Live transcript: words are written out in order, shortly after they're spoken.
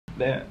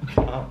there.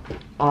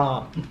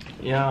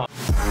 Yeah.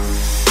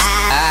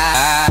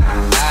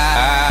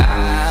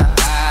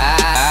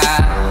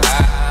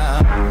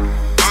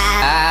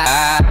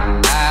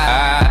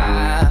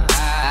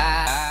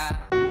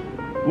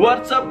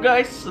 What's up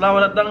guys,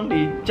 selamat datang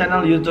di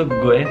channel YouTube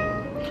gue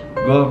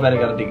Verry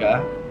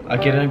Kartika.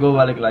 Akhirnya gue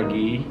balik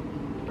lagi.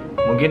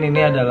 Mungkin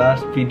ini adalah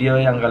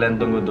video yang kalian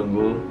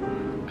tunggu-tunggu,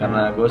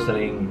 karena gue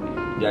sering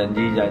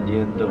janji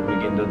untuk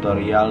bikin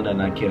tutorial,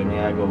 dan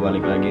akhirnya gue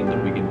balik lagi untuk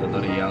bikin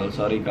tutorial.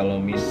 Sorry kalau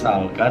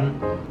misalkan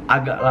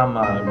agak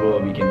lama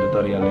gue bikin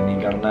tutorial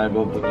ini, karena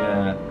gue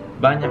punya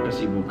banyak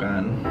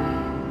kesibukan.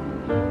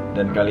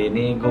 Dan kali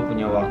ini gue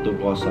punya waktu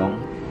kosong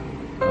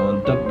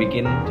untuk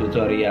bikin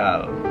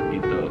tutorial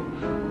gitu.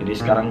 Jadi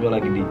sekarang gue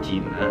lagi di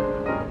Cina,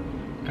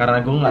 karena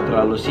gue nggak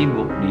terlalu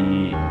sibuk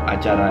di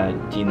acara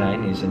Cina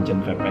ini,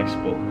 Shenzhen Vape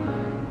Expo.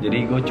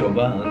 Jadi gue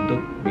coba untuk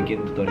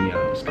bikin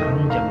tutorial.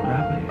 Sekarang jam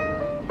berapa ya?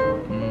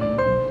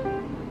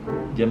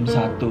 Jam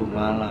 1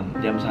 malam,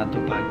 jam 1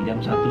 pagi, jam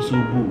 1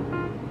 subuh.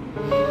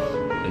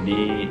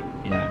 Jadi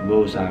ya gue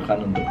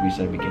usahakan untuk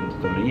bisa bikin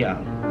tutorial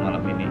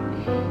malam ini.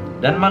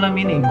 Dan malam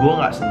ini gue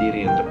nggak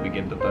sendiri untuk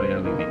bikin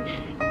tutorial ini.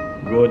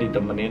 Gue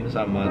ditemenin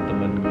sama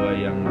temen gue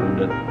yang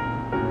udah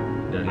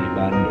dari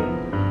Bandung,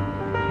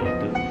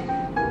 yaitu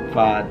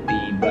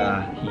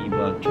Fatibah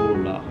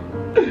Hibatullah.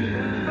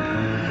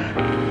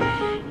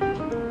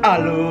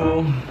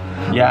 Halo.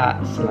 Ya,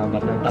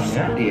 selamat datang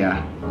ya. Iya.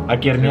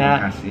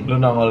 Akhirnya lu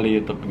nongol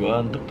di YouTube gue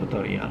untuk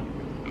tutorial.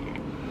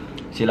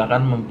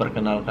 Silakan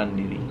memperkenalkan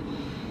diri.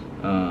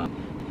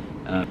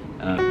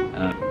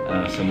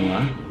 Semua.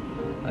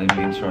 Let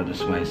me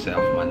introduce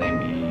myself. My name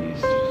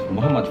is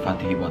Muhammad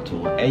Fatih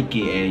Batul,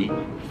 aka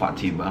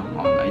Fatibah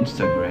on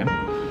Instagram.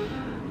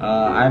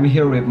 I'm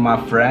here with my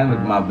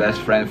best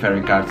friend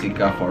Verry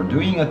Kartika for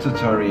doing a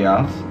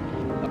tutorial,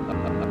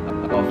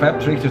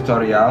 VapeTrick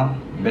tutorial.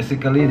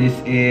 Basically this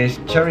is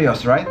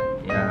Cheerios, right?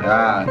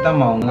 Ya, kita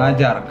mau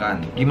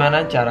mengajarkan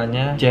gimana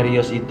caranya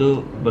Cheerios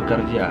itu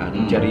bekerja.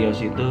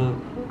 Cheerios itu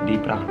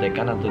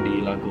dipraktekkan atau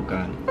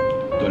dilakukan.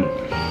 Betul.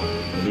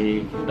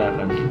 Jadi kita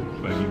akan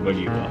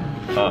bagi-bagi uang.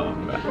 Oh,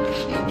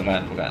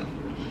 bukan.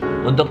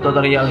 Untuk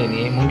tutorial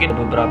ini mungkin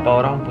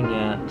beberapa orang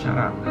punya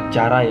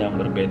cara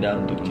yang berbeda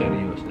untuk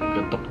Cheerios.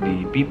 Ketuk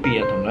di pipi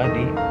atau enggak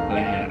di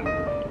leher.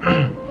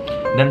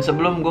 Dan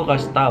sebelum gue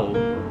kasih tahu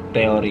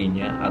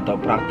teorinya atau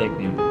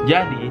prakteknya,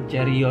 jadi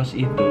Cheerios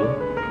itu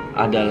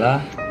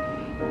adalah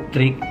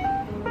trik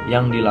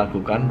yang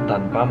dilakukan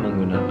tanpa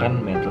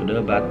menggunakan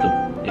metode batuk.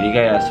 Jadi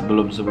kayak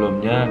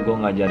sebelumnya gue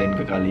ngajarin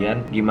ke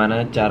kalian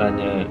gimana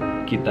caranya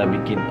kita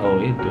bikin O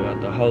itu,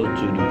 atau how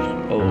to do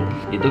O.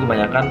 Itu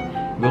kebanyakan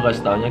gue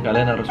kasih taunya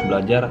kalian harus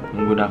belajar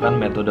menggunakan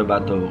metode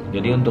batuk.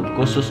 Jadi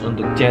khusus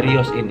untuk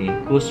Cheerios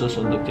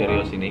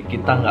ini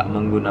kita nggak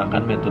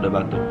menggunakan metode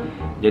batuk.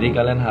 Jadi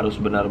kalian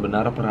harus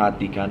benar-benar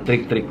perhatikan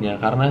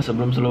trik-triknya, karena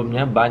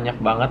sebelumnya banyak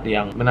banget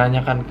yang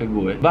menanyakan ke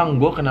gue, "Bang,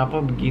 gue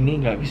kenapa begini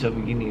nggak bisa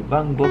begini?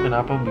 Bang, gue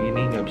kenapa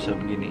begini nggak bisa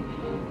begini?"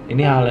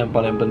 Ini hal yang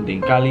paling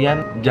penting.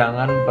 Kalian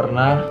jangan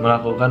pernah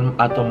melakukan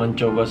atau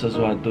mencoba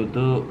sesuatu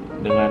tuh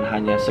dengan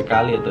hanya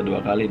sekali atau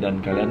 2 kali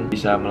dan kalian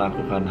bisa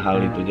melakukan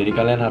hal itu. Jadi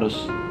kalian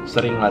harus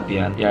sering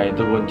latihan. Ya,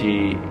 itu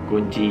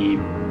kunci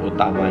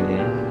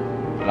utamanya,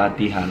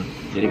 latihan.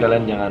 Jadi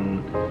kalian jangan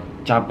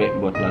capek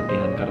buat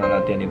latihan, karena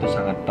latihan itu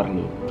sangat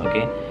perlu.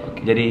 Oke?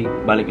 Jadi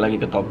balik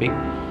lagi ke topik.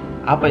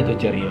 Apa itu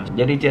Cheerios?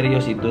 Jadi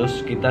Cheerios itu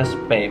kita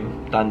spam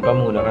tanpa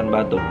menggunakan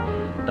batuk,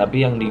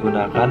 tapi yang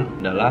digunakan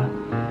adalah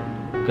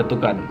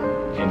ketukan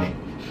ini.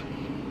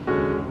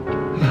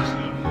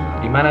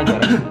 Gimana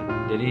caranya?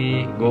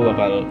 Jadi gue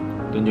bakal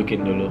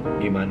tunjukin dulu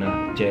gimana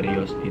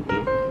Cheerios itu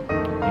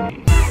ini.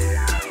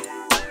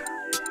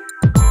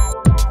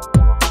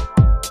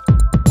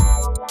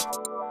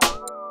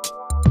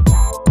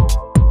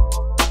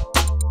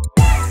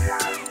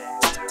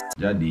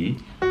 Jadi,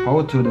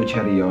 how to do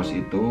Cheerios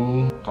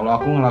itu, kalau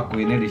aku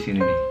ngelakuinnya di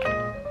sini nih,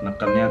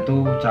 nekennya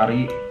tuh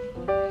cari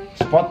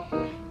spot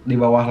di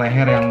bawah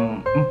leher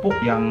yang empuk,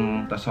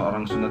 yang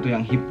seorang Sunda tuh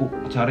yang hipuk,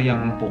 cari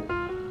yang empuk,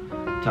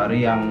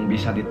 cari yang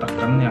bisa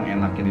ditekan, yang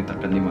enaknya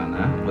ditekan di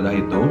mana. Udah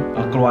itu,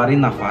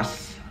 keluarin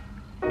nafas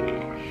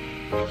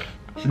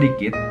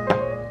sedikit.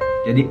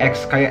 Jadi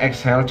kayak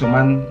exhale,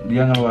 cuman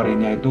dia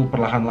ngeluarinnya itu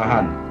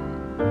perlahan-lahan.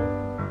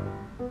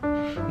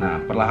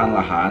 Nah,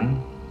 perlahan-lahan.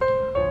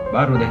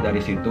 Baru deh dari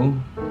situ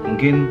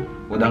mungkin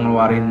udah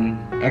ngeluarin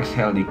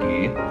exhale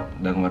dikit,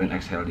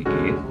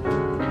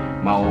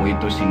 mau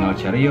itu single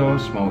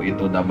Cheerios, mau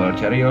itu double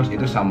Cheerios,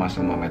 itu sama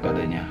semua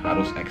metodenya,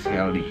 harus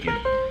exhale dikit.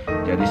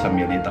 Jadi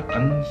sambil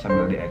ditekan,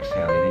 sambil di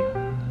exhale. Jadi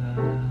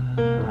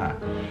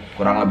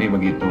kurang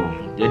lebih begitu.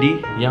 Jadi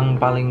yang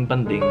paling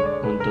penting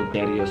untuk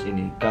Cheerios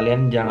ini,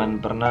 kalian jangan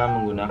pernah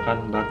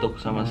menggunakan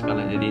batuk sama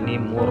sekali. Jadi ini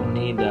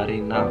murni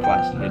dari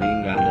nafas, jadi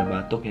nggak ada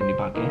batuk yang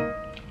dipakai.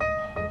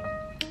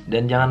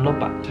 Dan jangan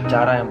lupa,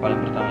 cara yang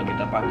paling pertama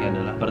kita pakai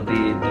adalah seperti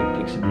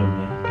trik-trik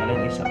sebelumnya.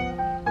 Kalian isap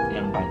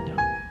yang panjang.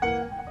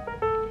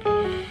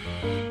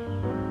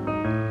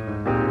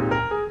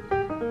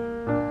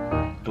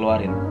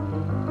 Keluarin.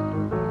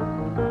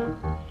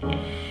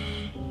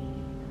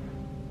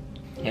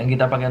 Yang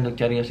kita pakai untuk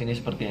Cheerios ini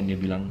seperti yang dia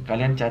bilang,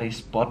 kalian cari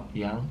spot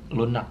yang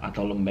lunak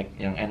atau lembek,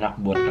 yang enak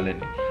buat kalian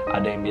nih.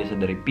 Ada yang biasa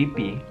dari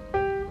pipi,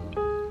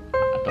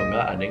 atau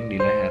enggak ada yang di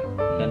leher.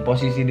 Dan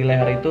posisi di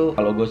leher itu,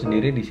 kalau gue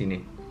sendiri di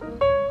sini,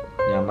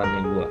 nyamannya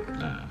gue.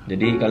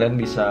 Jadi kalian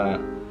bisa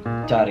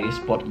cari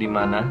spot di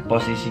mana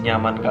posisi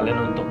nyaman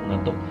kalian untuk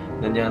mengetuk.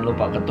 Dan jangan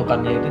lupa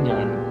ketukannya itu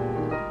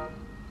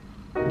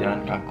jangan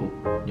kaku,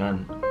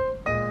 jangan,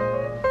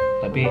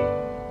 tapi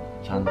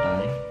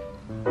santai,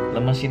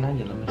 lemesin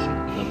aja,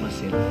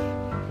 lemesin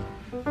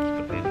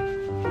seperti ini.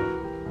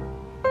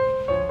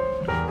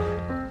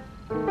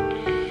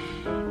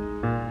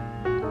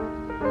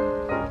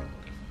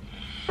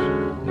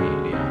 Nih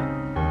lihat.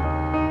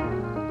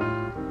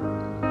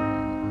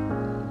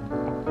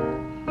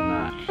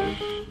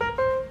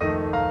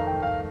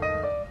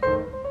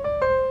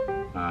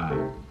 Nah,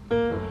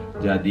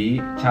 jadi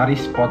cari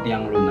spot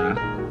yang lunak.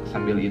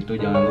 Sambil itu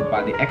jangan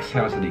lupa di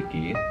exhale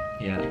sedikit,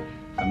 Ya.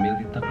 sambil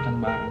ditekan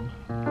bareng.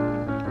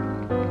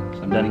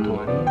 Sambil Dan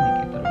dikeluarin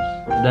dikit terus.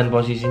 Dan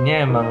posisinya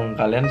emang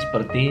kalian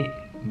seperti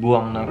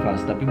buang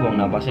nafas, tapi buang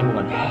nafasnya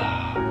bukan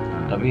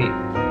tapi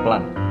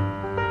pelan.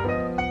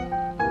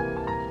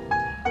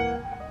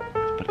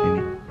 Seperti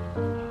ini.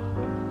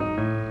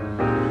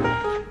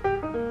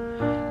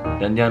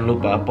 Dan jangan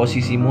lupa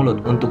posisi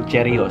mulut untuk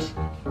Cheerios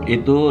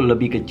itu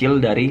lebih kecil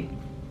dari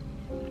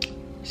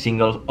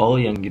single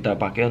O yang kita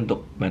pakai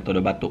untuk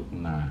metode batuk.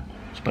 Nah,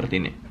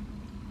 Seperti ini.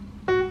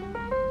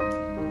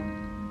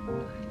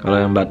 Kalau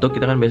yang batuk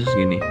kita kan biasa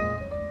segini.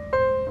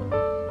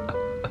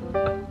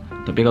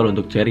 Tapi kalau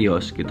untuk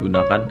Cheerios kita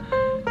gunakan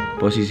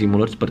posisi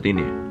mulut seperti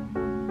ini.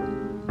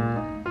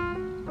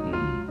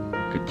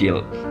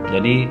 Kecil.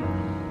 Jadi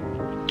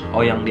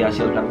O yang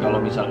dihasilkan kalau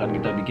misalkan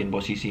kita bikin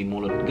posisi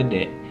mulut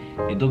gede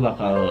itu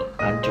bakal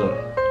hancur.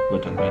 Gue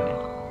contohin ya.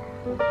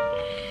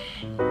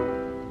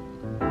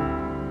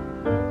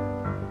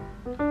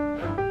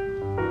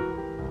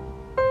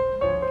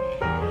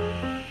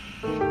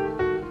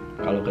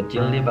 Kalau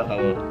kecil dia bakal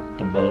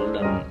tebal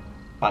dan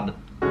padat.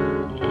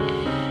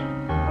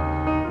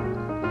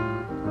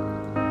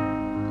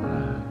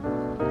 nah,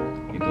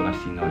 itulah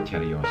single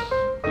Cheerios.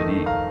 Jadi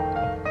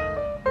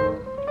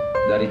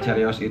dari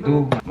Cheerios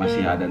itu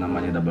masih ada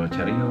namanya double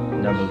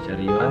Cheerios,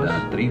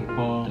 ada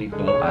triple,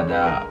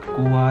 ada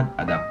quad,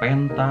 ada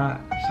penta,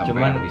 sampai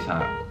Cuman yang bisa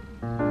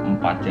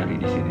 4 jari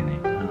di sini nih.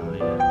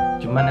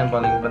 Cuman yang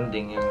paling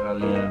penting yang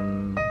kalian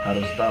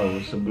harus tahu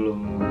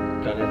sebelum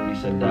kalian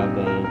bisa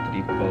double,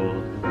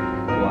 triple,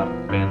 quad,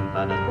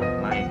 penta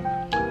dan lain,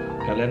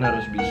 kalian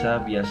harus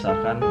bisa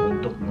biasakan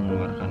untuk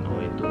mengeluarkan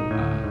O itu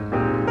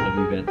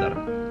lebih better.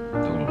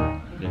 Betul.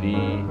 Jadi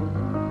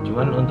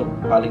cuman untuk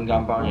paling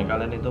gampangnya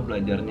kalian itu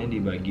belajarnya di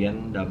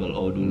bagian double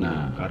O dulu.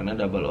 Nah. Karena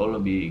double O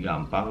lebih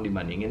gampang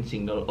dibandingin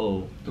single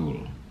O.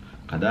 Betul.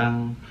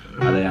 Kadang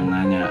ada yang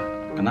nanya,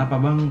 kenapa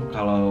bang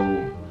kalau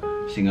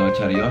single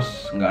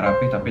Cheerios nggak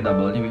rapi tapi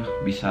double-nya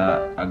bisa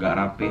agak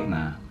rapi?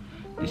 Nah,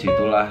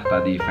 disitulah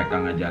tadi VK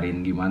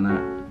ngajarin gimana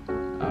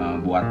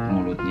buat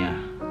mulutnya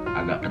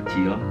agak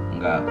kecil,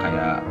 nggak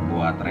kayak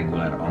buat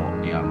regular O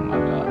yang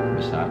agak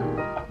besar.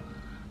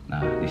 Nah,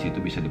 disitu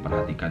bisa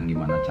diperhatikan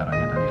gimana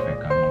caranya tadi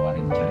VK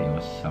ngeluarin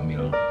Cheerios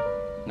sambil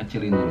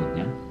ngecilin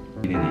mulutnya.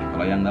 Ini nih,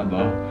 kalau yang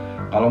double,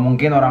 kalau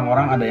mungkin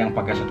orang-orang ada yang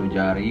pakai 1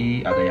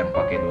 jari, ada yang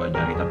pakai 2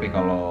 jari, tapi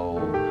kalau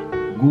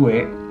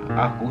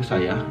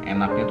saya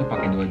enaknya tuh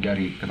pakai 2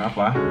 jari.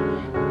 Kenapa?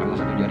 Karena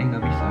 1 jari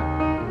nggak bisa.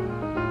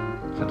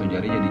 1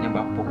 jari jadinya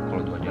bapuk,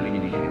 kalau 2 jari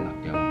jadinya enak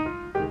jauh.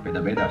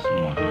 Beda-beda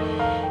semua.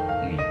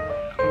 Nih.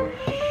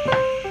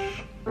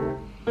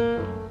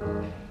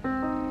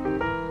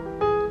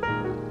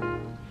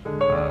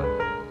 Nah,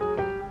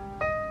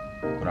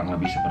 kurang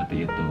lebih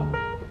seperti itu.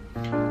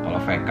 Kalau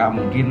VK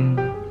mungkin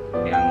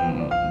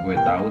yang gue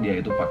tahu dia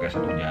itu pakai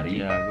 1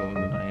 jari. Ya, gue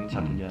gunain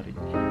 1 jari.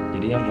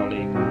 Jadi yang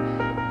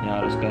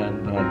harus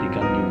kalian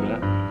perhatikan juga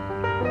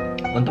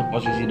untuk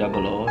posisi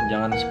double O,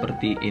 jangan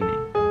seperti ini.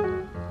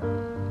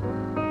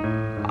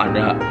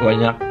 Ada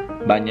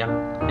banyak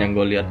yang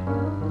gue lihat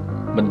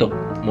bentuk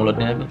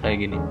mulutnya itu kayak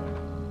gini.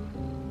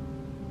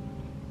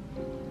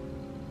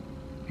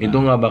 Itu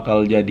nggak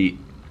bakal jadi.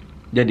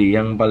 Jadi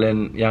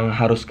yang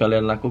harus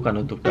kalian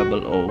lakukan untuk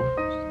double O,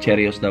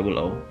 Cheerios double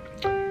O,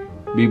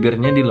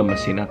 bibirnya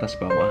dilemesin atas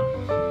bawah.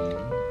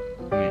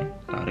 Nih,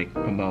 tarik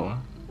ke bawah.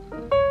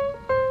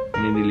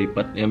 Ini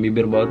dilipat, yang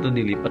bibir bawah tuh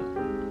dilipat.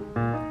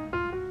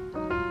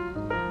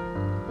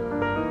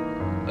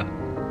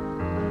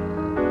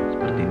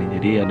 Seperti ini.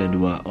 Jadi ada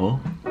 2 O,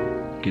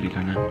 kiri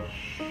kanan.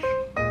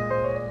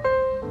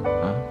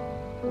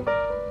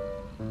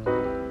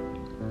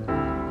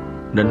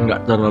 Dan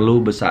nggak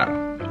terlalu besar.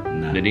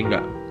 Nah, Jadi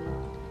nggak.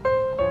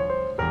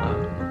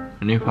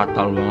 Ini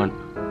fatal banget.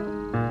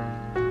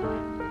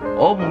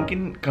 Oh,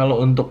 mungkin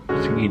kalau untuk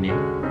segini,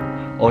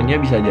 O-nya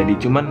bisa jadi,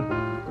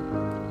 cuman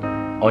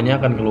O-nya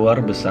akan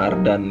keluar besar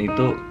dan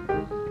itu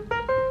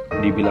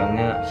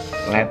dibilangnya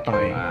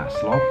letoy.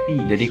 sloppy.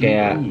 Jadi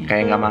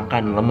kayak nggak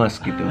makan, lemes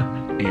gitu.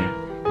 Iya.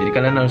 Jadi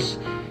kalian harus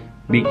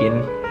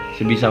bikin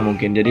sebisa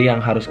mungkin. Jadi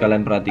yang harus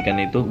kalian perhatikan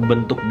itu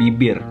bentuk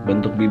bibir.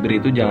 Bentuk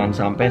bibir itu jangan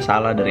sampai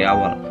salah dari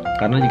awal.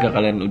 Karena jika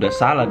kalian udah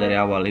salah dari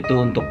awal, itu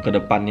untuk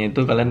kedepannya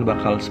itu kalian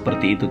bakal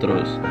seperti itu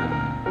terus.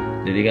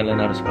 Jadi kalian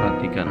harus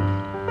perhatikan.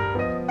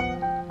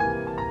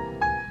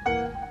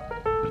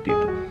 Seperti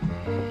itu.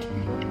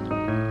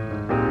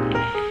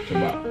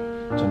 Coba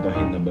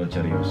contohin double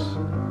Cheerios.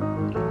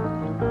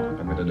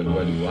 Pakai metode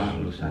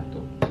 2-2, lu 1.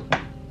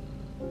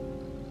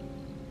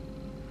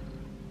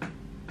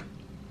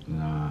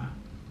 Nah,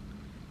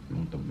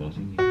 emang tebal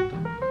sih gitu.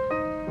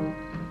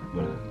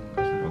 Boleh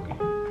kasar, oke.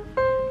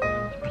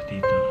 Seperti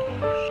itu.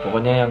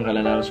 Pokoknya yang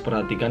kalian harus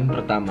perhatikan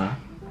pertama,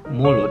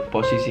 mulut,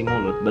 posisi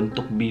mulut,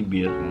 bentuk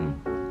bibir.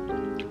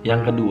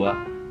 Yang kedua,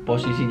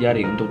 posisi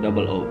jari untuk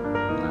double O.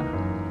 Nah,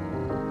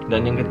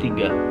 Dan yang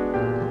ketiga,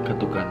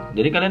 ketukan.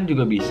 Jadi kalian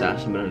juga bisa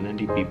sebenarnya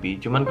di pipi.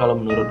 Cuman kalau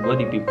menurut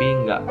gue di pipi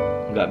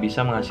nggak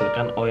bisa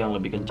menghasilkan O yang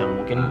lebih kencang.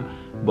 Mungkin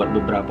buat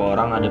beberapa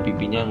orang ada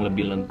pipinya yang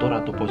lebih lentur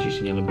atau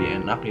posisinya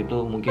lebih enak,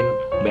 itu mungkin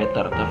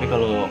better. Tapi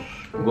kalau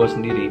gue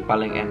sendiri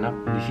paling enak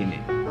di sini,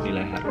 di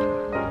leher.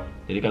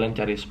 Jadi kalian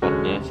cari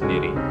spotnya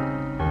sendiri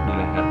di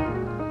leher,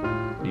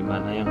 di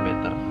mana yang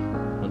better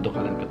untuk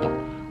kalian ketok.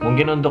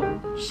 Mungkin untuk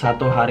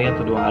 1 hari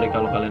atau 2 hari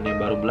kalau kalian yang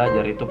baru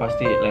belajar, itu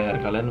pasti leher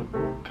kalian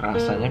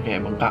kerasanya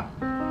kayak bengkak.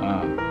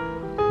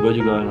 Gue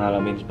juga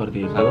ngalamin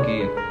seperti itu.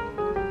 sakit.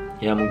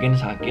 Ya mungkin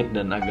sakit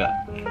dan agak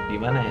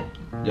gimana ya?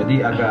 Jadi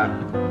agak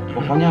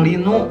pokoknya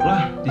linu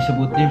lah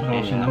disebutnya, kalau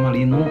Iya. Sunda mah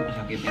linu,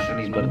 sakitnya teh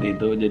linu. Seperti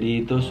itu. Jadi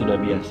itu sudah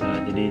biasa.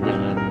 Jadi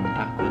jangan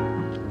takut.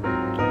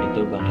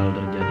 Itu bakal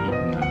terjadi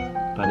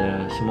pada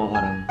semua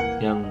orang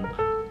yang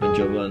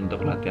mencoba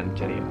untuk latihan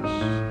Cheerios.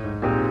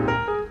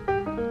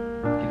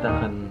 Kita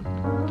akan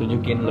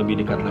tunjukin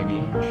lebih dekat lagi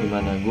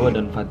gimana gue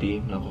dan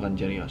Fatih melakukan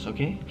Cheerios,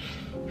 oke?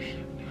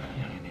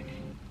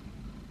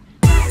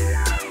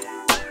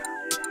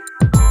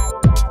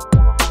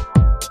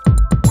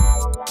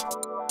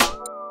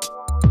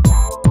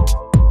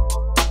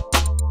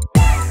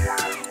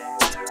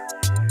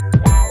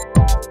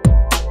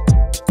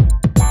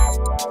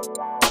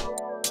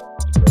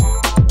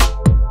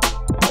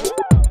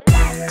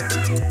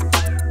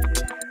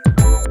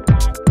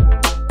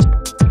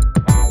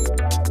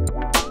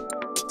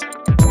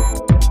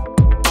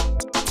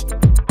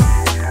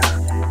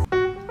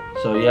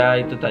 So ya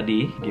itu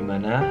tadi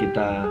gimana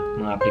kita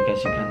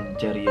mengaplikasikan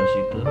Cheerios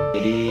itu.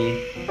 Jadi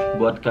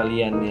buat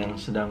kalian yang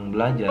sedang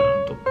belajar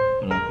untuk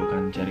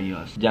melakukan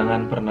Cheerios,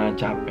 jangan pernah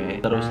capek,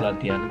 terus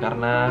latihan.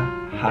 Karena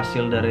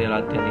hasil dari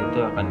latihan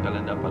itu akan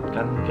kalian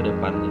dapatkan ke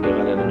depan. Jika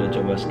kalian udah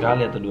coba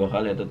sekali atau 2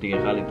 kali atau 3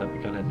 kali tapi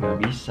kalian nggak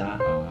bisa,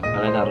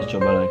 kalian harus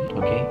coba lagi.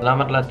 Oke?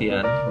 Selamat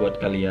latihan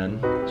buat kalian.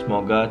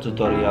 Semoga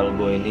tutorial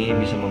gue ini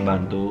bisa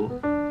membantu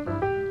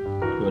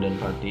gue dan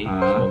Fatih.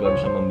 Semoga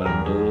bisa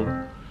membantu.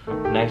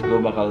 Next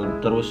gue bakal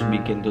terus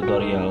bikin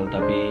tutorial,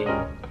 tapi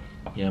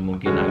ya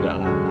mungkin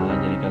agak lama,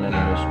 jadi kalian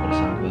harus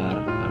bersabar.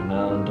 Karena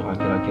untuk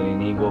akhir-akhir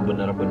ini gue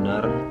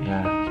benar-benar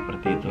ya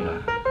seperti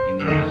itulah. Ini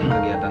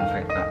kegiatan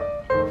VK.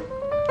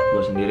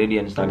 Gue sendiri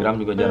di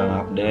Instagram juga jarang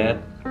update,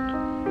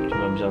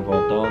 cuma bisa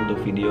foto. Untuk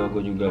video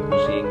gue juga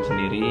pusing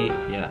sendiri.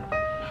 Ya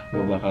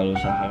gue bakal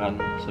usahakan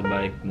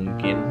sebaik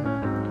mungkin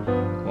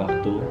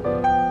waktu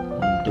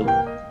untuk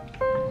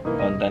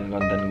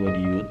konten-konten gue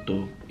di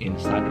YouTube,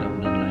 Instagram,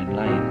 dan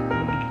lain-lain.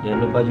 Jangan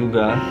lupa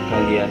juga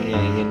kalian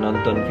yang ingin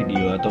nonton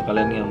video atau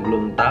kalian yang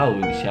belum tahu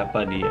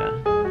siapa dia,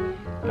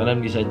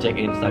 kalian bisa cek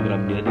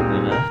Instagram dia di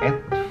mana?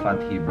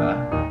 @fathiba,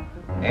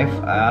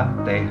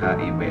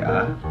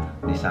 FATHIBA.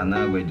 Di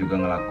sana gue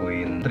juga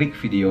ngelakuin trik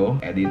video,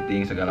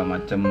 editing segala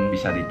macem,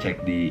 bisa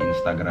dicek di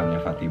Instagramnya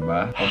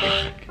Fathiba. Oke,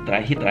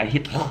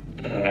 terakhir.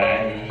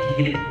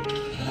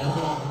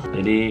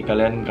 Jadi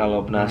kalian kalau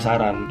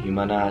penasaran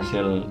gimana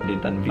hasil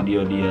editan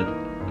video dia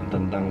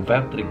tentang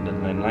VapeTrick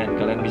dan lain-lain,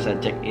 kalian bisa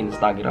cek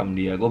Instagram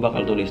dia. Gue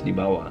bakal tulis di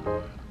bawah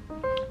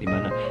di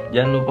mana.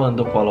 Jangan lupa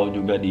untuk follow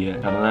juga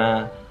dia,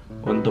 karena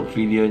untuk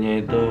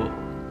videonya itu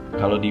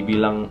kalau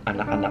dibilang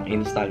anak-anak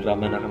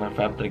Instagram, anak-anak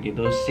VapeTrick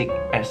itu sick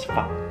as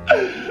fuck.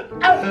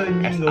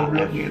 SAF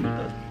gitu.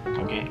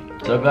 Oke.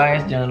 So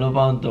guys, jangan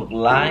lupa untuk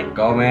like,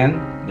 Komen,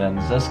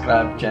 dan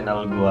subscribe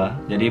channel gua.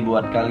 Jadi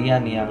buat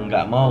kalian yang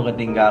nggak mau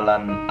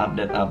ketinggalan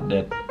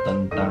update-update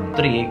tentang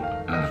trik,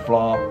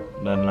 vlog,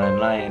 dan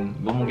lain-lain,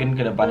 gue mungkin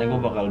kedepannya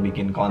gue bakal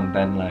bikin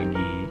konten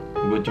lagi.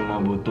 Gue cuma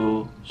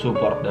butuh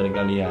support dari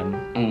kalian.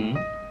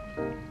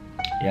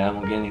 Ya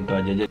mungkin itu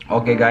aja.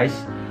 Oke guys,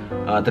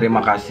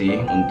 terima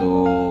kasih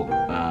untuk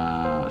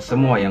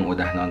semua yang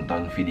udah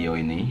nonton video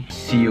ini.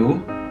 See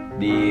you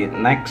di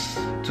next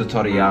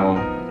tutorial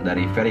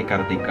dari Verry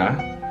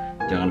Kartika.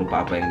 Jangan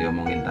lupa apa yang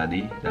diomongin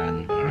tadi,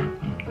 dan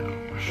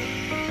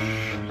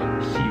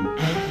see you.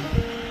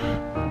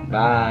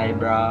 Bye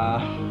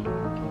bro.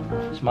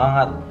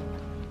 Semangat.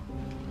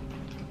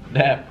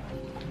 Dep.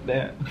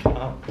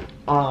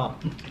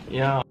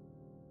 Ya.